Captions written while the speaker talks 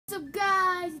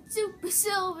guys, it's Super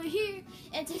Silver here,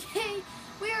 and today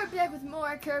we are back with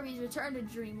more Kirby's Return to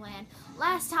Dreamland.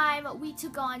 Last time we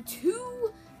took on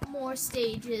 2 more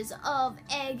stages of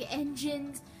egg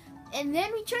engines, and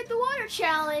then we tried the water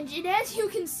challenge, and as you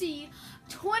can see,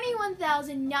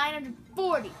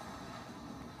 21,940.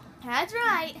 That's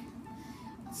right,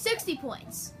 60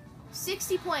 points.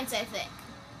 60 points, I think.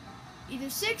 Either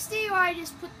 60 or I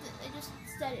just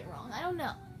said it wrong. I don't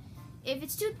know. If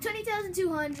it's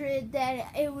 20,200, then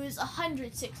it was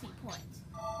 160 points.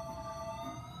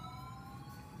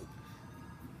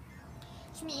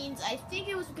 Which means I think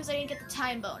it was because I didn't get the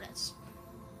time bonus.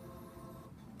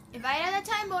 If I had that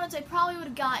time bonus, I probably would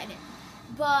have gotten it.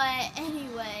 But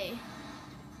anyway.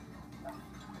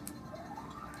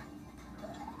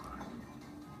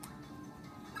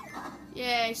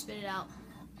 Yay, spit it out.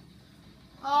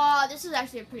 Oh, this is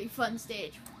actually a pretty fun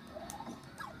stage.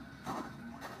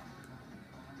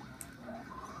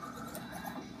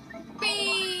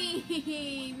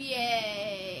 Beam!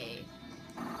 Yay!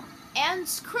 And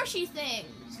crushy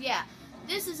things. Yeah,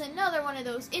 this is another one of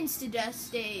those insta-death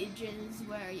stages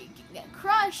where you get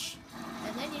crushed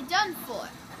and then you're done for.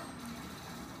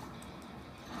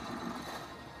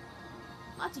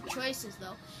 Lots of choices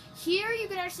though. Here you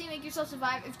can actually make yourself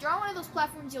survive. If you're on one of those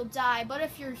platforms, you'll die. But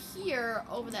if you're here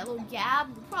over that little gap,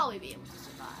 you'll probably be able to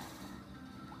survive.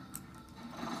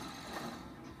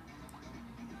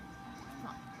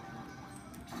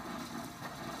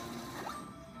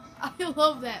 I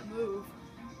love that move.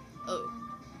 Oh.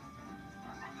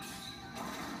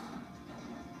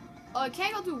 Oh, I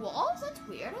can't go through walls? That's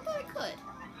weird. I thought I could.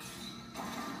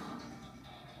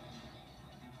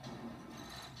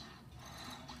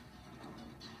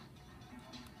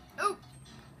 Oh.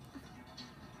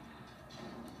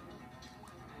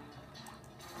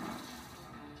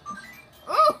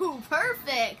 Oh,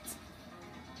 perfect.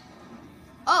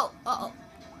 Oh, uh-oh.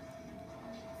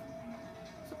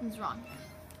 Something's wrong.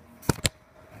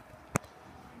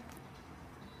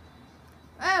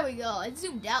 There we go. It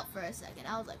zoomed out for a second.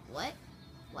 I was like, what?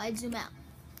 Why'd zoom out?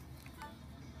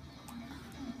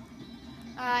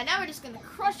 Alright, now we're just gonna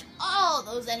crush all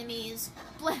those enemies.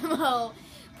 Blammo.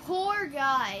 Poor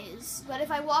guys. But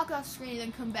if I walk off screen and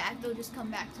then come back, they'll just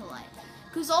come back to life.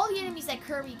 Because all the enemies that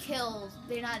Kirby kills,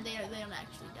 they don't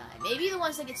actually die. Maybe the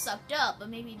ones that get sucked up, but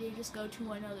maybe they just go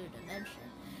to another dimension.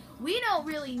 We don't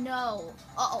really know.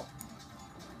 Uh-oh.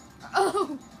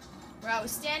 Oh! Where I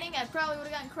was standing, I probably would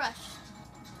have gotten crushed.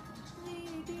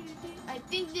 I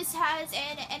think this has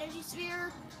an energy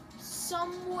sphere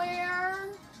somewhere.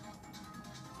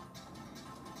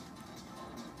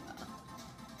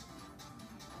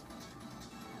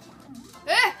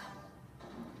 Eh!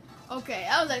 Okay,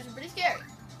 that was actually pretty scary.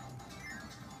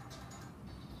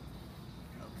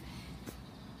 Okay.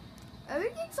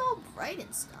 Everything's all bright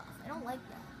and stuff. I don't like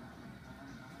that.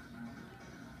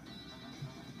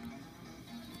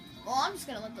 Well, I'm just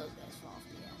gonna let those guys fall off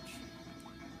the edge.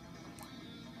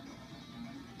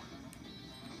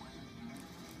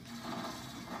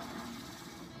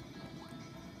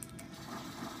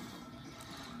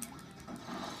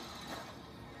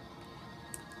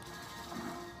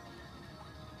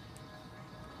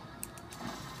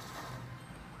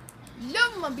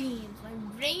 Love my beams, my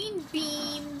rain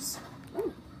beams.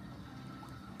 Ooh.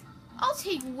 I'll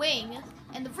take wing,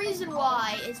 and the reason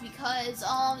why is because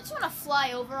I just want to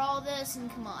fly over all this and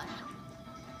come on.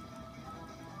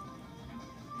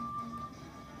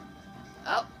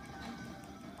 Oh.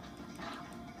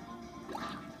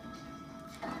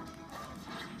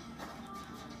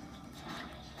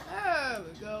 There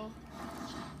we go.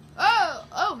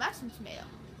 Oh, maximum tomato.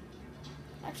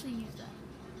 Actually use that.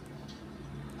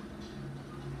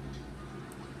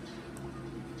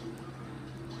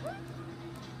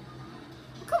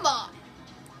 Come on.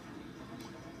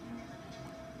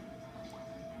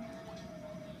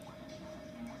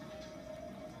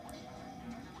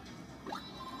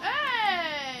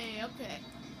 Hey, okay.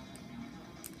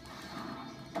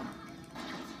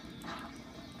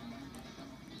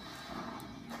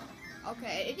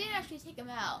 Okay, it didn't actually take him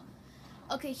out.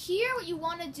 Okay, here what you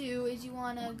want to do is you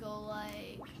want to go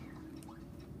like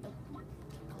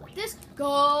this.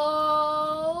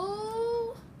 Go.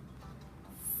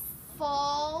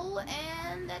 Fall,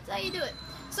 and that's how you do it.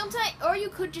 Sometimes, or you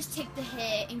could just take the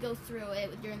hit and go through it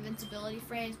with your invincibility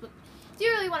frames, but do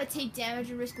you really want to take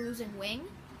damage and risk losing wing?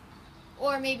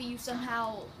 Or maybe you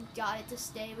somehow got it to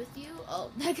stay with you. Oh,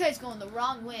 that guy's going the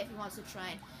wrong way if he wants to try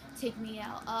and take me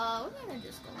out. We're gonna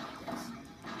just go like this.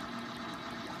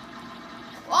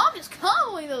 Well, I'm just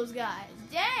comboing those guys.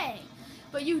 Dang.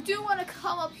 But you do want to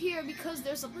come up here because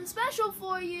there's something special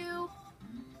for you.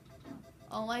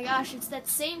 Oh my gosh, it's that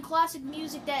same classic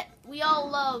music that we all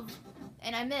love.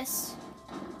 And I missed.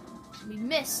 We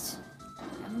missed.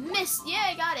 I missed. Yeah,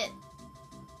 I got it.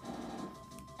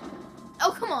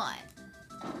 Oh, come on.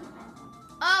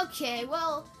 Okay,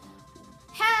 well.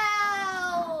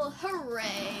 How?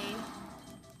 Hooray.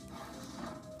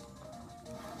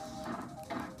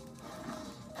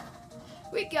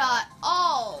 We got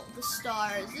all the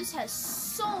stars. This has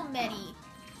so many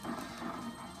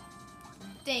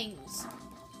things.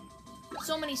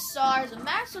 So many stars. A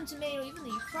maximum tomato, even though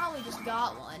you probably just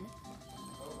got one.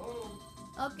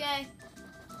 Okay.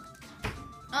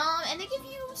 And they give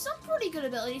you some pretty good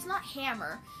abilities, not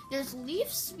hammer. There's leaf,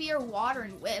 spear, water,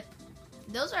 and whip.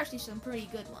 Those are actually some pretty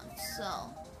good ones,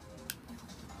 so.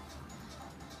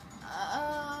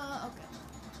 Okay.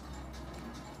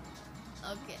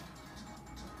 Okay.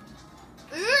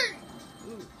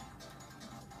 Ooh.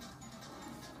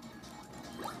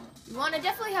 You want to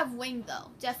definitely have wing, though.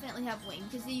 Definitely have wing,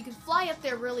 because you can fly up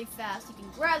there really fast. You can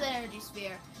grab that energy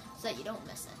sphere so that you don't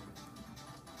miss it.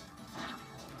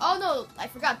 Oh, no, I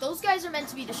forgot. Those guys are meant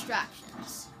to be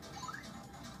distractions.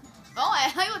 Oh,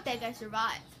 I let that guy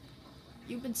survive.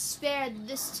 You've been spared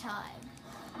this time.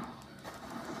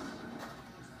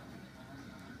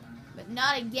 But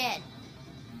not again.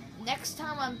 Next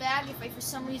time I'm back, if I for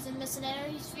some reason miss an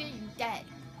energy sphere, you're dead.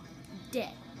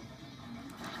 Dead.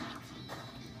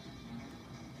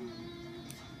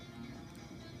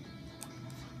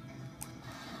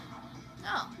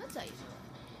 Oh, that's how you do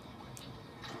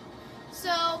it.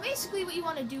 So, basically what you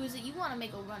want to do is that you want to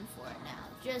make a run for it now.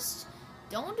 Just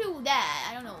don't do that.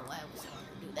 I don't know why I was going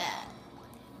to do that.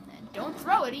 And don't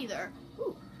throw it either.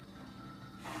 Ooh.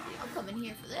 I'll come in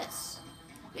here for this.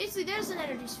 Basically, there's an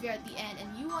energy sphere at the end,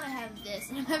 and you want to have this,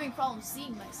 and I'm having problems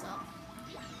seeing myself.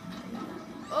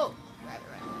 Oh, grab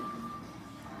it right away.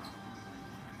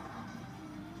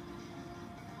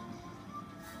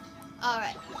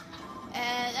 Alright.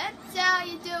 And that's how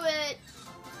you do it.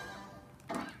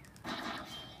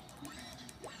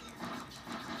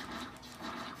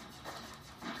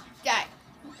 Okay.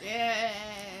 Yay.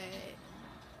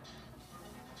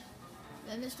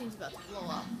 Then this thing's about to blow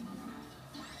up.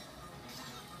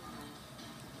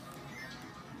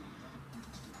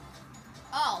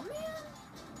 Oh, man.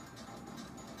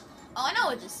 Oh, I know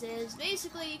what this is.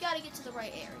 Basically, you gotta get to the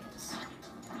right areas.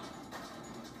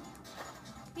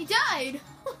 He died!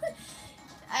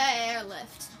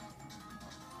 Airlift.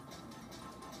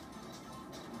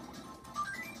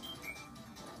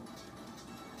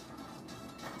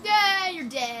 Yeah, you're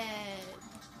dead.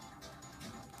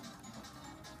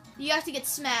 You have to get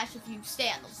smashed if you stay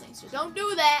on those things, so don't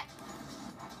do that.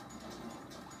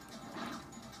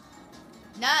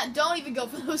 Nah, don't even go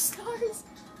for those stars.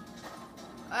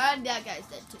 And that guy's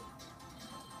dead too.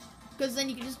 Because then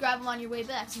you can just grab him on your way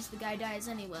back since the guy dies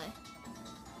anyway.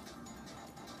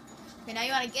 Okay, now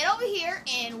you want to get over here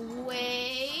and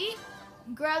wait.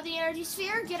 Grab the energy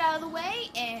sphere, get out of the way,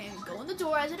 and go in the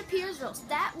door as it appears, or else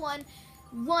that one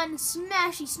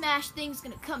smashy smash thing's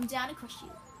gonna come down and crush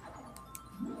you.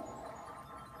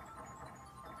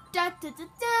 Da da da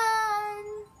da.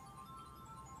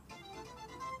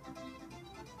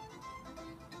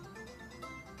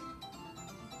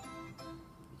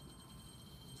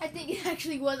 I think it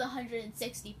actually was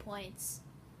 160 points.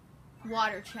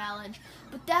 Water challenge.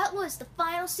 But that was the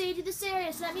final stage of this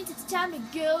area, so that means it's time to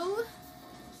go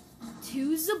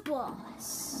to the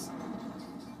boss.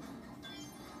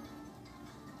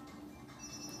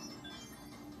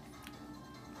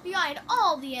 Behind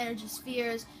all the energy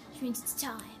spheres, which means it's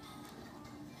time.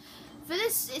 For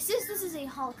this, since this is a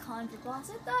Holocondra boss,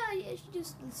 I thought I should do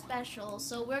something special,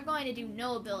 so we're going to do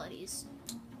no abilities.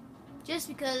 Just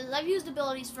because I've used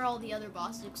abilities for all the other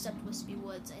bosses except Wispy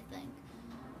Woods, I think.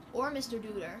 Or Mr.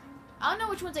 Duder. I don't know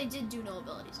which ones I did do no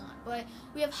abilities on, but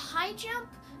we have High Jump,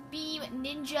 Beam,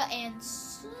 Ninja, and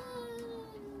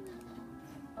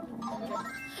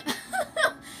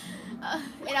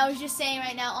and I was just saying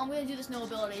right now, I'm going to do this no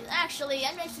abilities. Actually,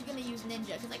 I'm actually going to use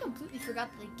Ninja, because I completely forgot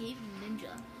that they gave me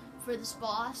Ninja for this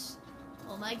boss.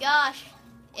 Oh my gosh.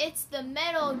 It's the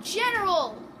Metal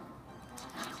General!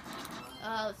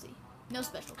 Let's see. No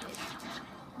special page.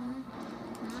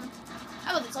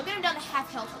 How about this? I'll get him down to half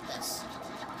health with this.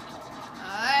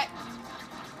 Alright.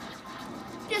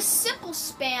 Just simple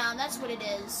spam, that's what it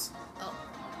is. Oh.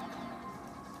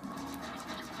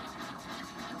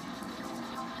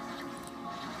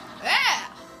 Yeah!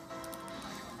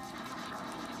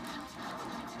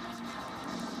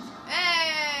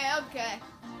 Hey, okay.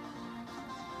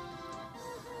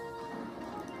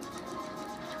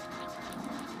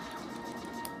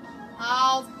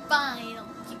 Oh, fine.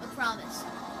 I'll keep a promise.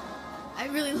 I I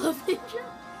really love Ninja.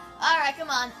 Alright, come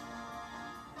on.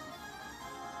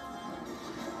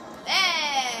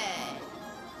 Hey!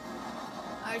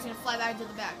 Alright, he's gonna fly back into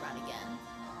the background again.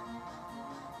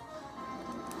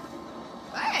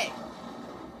 Right.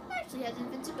 Actually has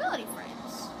invincibility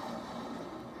frames.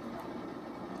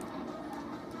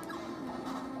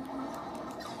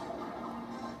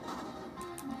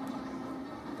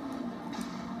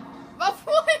 A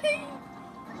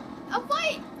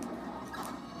fight!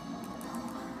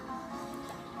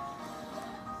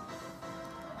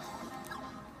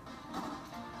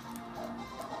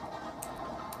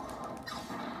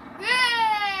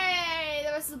 Yay!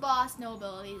 The rest of the boss, no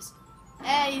abilities.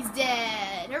 And he's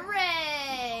dead.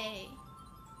 Hooray!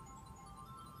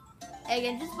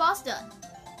 Again, just boss done.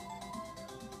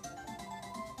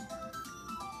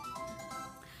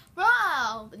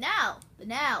 Wow! But now,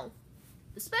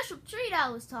 the special treat I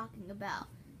was talking about.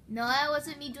 No, that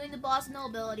wasn't me doing the boss no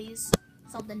abilities.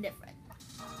 Something different.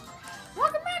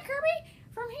 Welcome back, Kirby!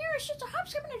 From here, it's just a hop,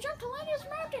 skip, and a jump to Lanya's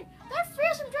Mountain. That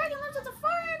fearsome dragon lives at the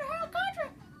far end of Hell Country.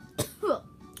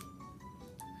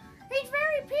 Each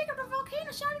very peak of the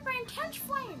volcano surrounded by intense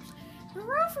flames. The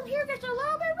road from here gets a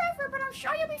little bit rougher, but I'm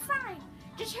sure you'll be fine.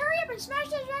 Just hurry up and smash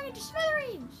that dragon to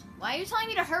smithereens. Why are you telling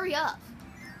me to hurry up?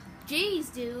 Jeez,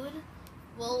 dude.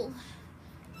 Well,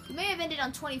 we may have ended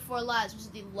on 24 lives, which is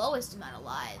the lowest amount of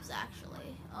lives,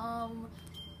 actually.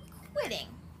 Quitting.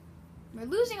 We're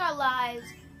losing our lives.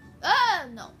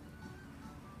 No.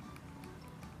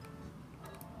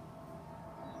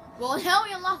 Well, now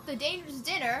we unlock the dangerous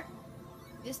dinner.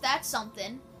 Guess that's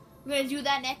something. We're gonna do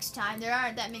that next time. There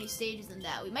aren't that many stages in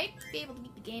that. We might be able to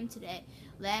beat the game today.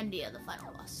 Landia, the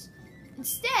final boss.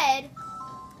 Instead,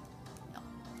 no.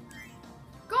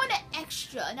 Going to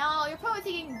extra. Now, you're probably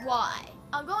thinking, why?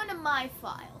 I'm going to my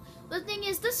file. The thing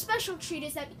is, the special treat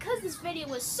is that because this video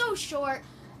was so short,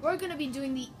 we're going to be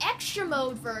doing the extra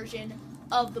mode version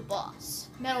of the boss,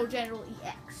 Metal General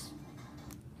EX.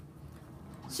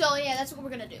 So yeah, that's what we're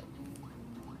going to do.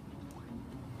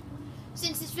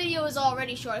 Since this video is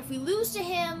already short, if we lose to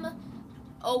him,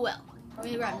 oh well. We're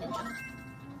going to grab Ninja.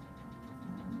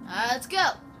 Let's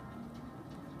go.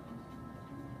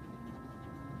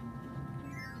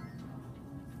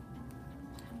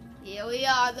 Here we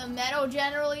are, the Metal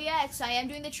General EX. I am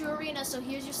doing the true arena, so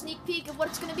here's your sneak peek of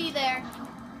what's going to be there.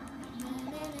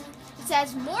 It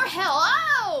says more hell.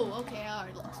 Oh! Okay, I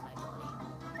already lost my ability.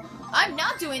 I'm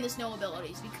not doing this no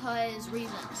abilities because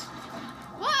reasons.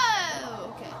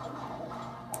 Whoa! Okay.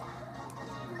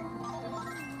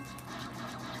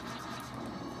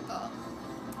 Oh.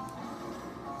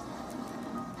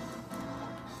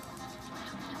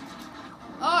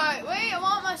 Alright, wait, I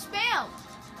want my spam.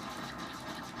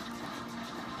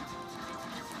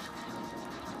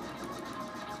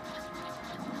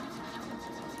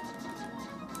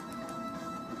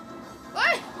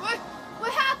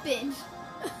 What happened?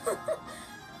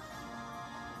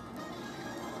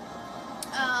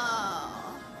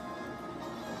 Oh.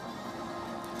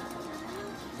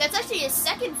 That's actually a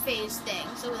second phase thing,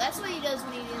 so that's what he does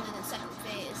when he's in the second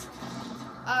phase.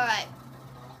 Alright.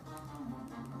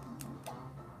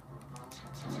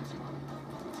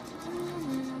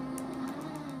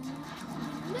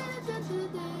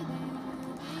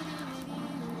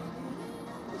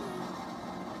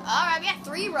 Alright, we got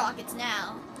 3 rockets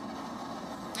now.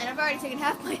 And I've already taken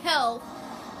half my health.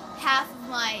 Half of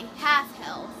my half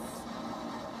health.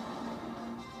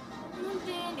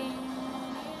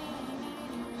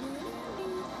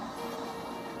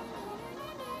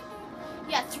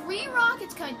 Yeah, 3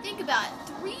 rockets coming. Think about it.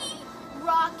 3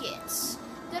 rockets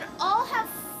that all have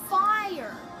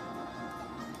fire.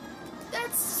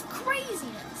 That's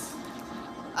craziness.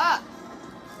 I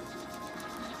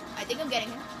think I'm getting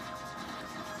him.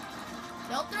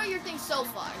 Don't throw your thing so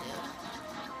far, dude.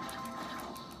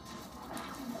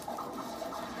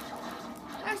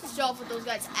 That's to show off what those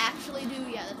guys actually do.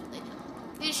 Yeah, that's what they do.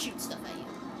 They just shoot stuff at you.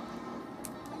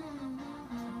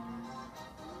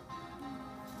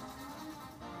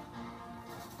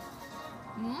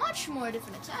 Much more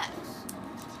different attacks.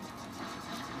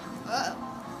 Uh-oh.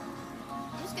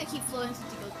 I'm just gonna keep floating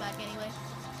since he goes back anyway.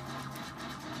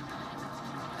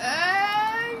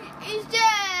 And he's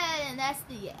dead! And that's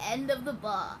the end of the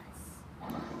boss.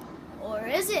 Or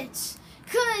is it?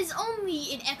 Because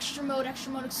only in extra mode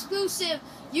exclusive,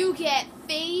 you get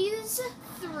phase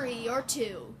 3 or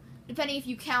 2. Depending if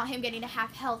you count him getting to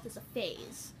half health as a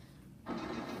phase.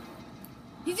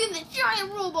 He's in the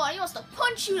giant robot. He wants to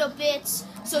punch you to bits.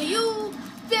 So you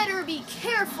better be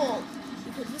careful.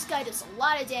 Because this guy does a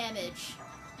lot of damage.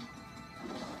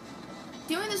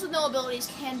 Doing this with no abilities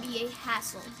can be a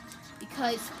hassle.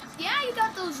 because, yeah, you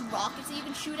got those rockets that you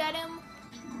can shoot at him.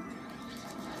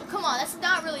 But come on, that's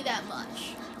not really that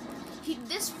much.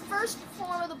 This first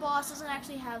form of the boss doesn't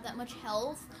actually have that much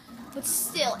health, but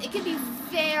still, it can be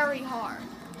very hard.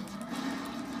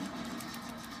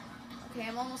 Okay,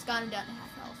 I'm almost gotten down to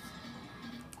half health.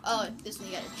 Oh, this one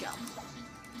you gotta jump.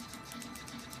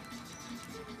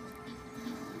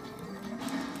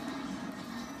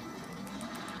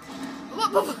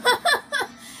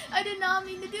 I did not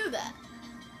mean to do that.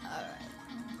 Alright.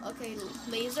 Okay,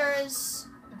 lasers.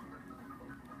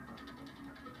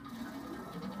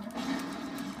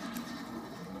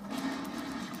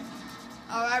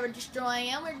 Alright, we're destroying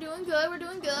him. We're doing good. We're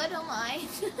doing good. Don't mind.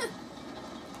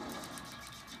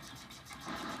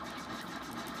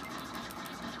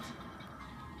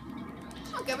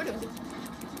 Okay, we're doing good.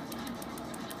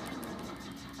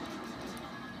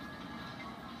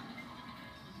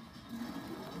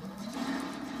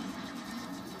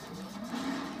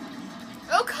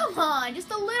 Oh, come on.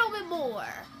 Just a little bit more.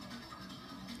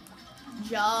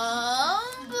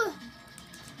 Jump.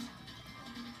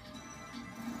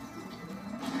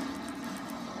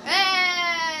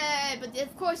 Hey! But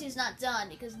of course he's not done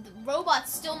because the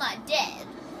robot's still not dead.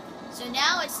 So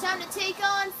now it's time to take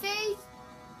on phase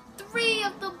 3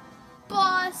 of the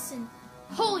boss, and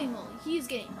holy moly, he's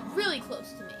getting really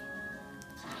close to me.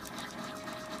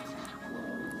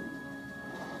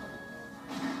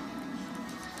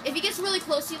 If he gets really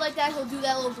close to you like that, he'll do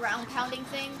that little ground pounding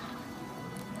thing.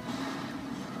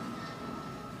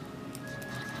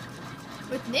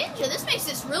 With Ninja, this makes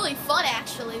this really fun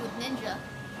actually with Ninja.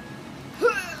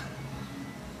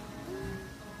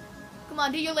 Come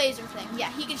on, do your laser thing.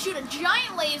 Yeah, he can shoot a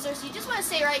giant laser, so you just want to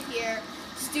stay right here.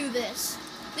 Just do this.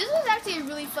 This is actually a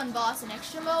really fun boss in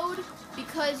extra mode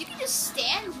because you can just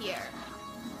stand here.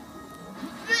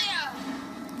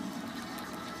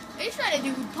 He's trying to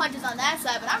do punches on that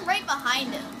side, but I'm right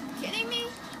behind him. Kidding me?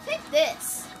 Take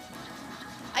this.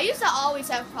 I used to always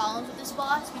have problems with this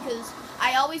boss because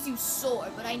I always use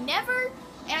sword, but I never,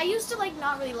 and I used to like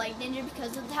not really like Ninja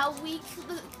because of how weak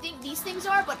these things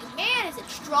are, but man, is it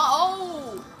strong.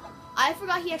 Oh, I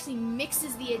forgot he actually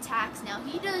mixes the attacks now.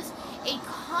 He does a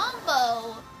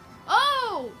combo.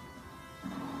 Oh!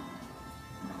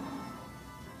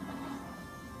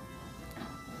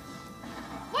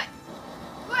 What?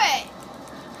 Wait.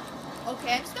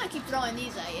 Okay, I'm just gonna keep throwing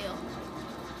these at you.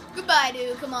 Goodbye,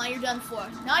 dude. Come on, you're done for.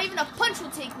 Not even a punch will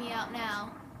take me out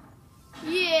now.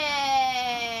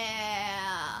 Yeah!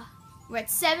 We're at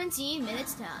 17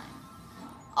 minutes time.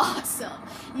 Awesome.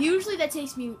 Usually that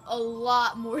takes me a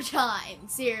lot more time.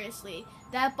 Seriously.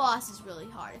 That boss is really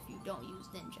hard if you don't use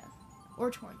Ninja.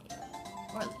 Or Tornado.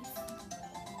 Or Leaf.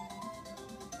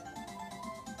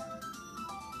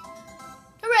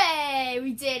 Hooray!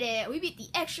 We did it. We beat the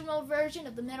extra mode version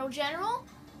of the Metal General.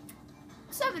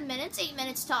 7 minutes, 8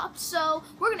 minutes tops. So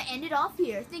we're going to end it off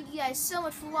here. Thank you guys so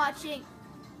much for watching.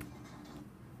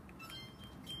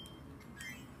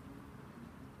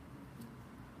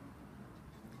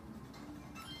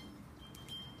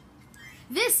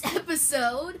 This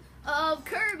episode of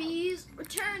Kirby's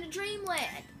Return to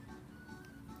Dreamland.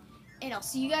 And I'll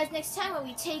see you guys next time when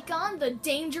we take on the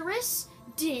Dangerous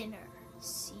Dinner.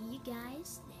 See you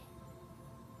guys then.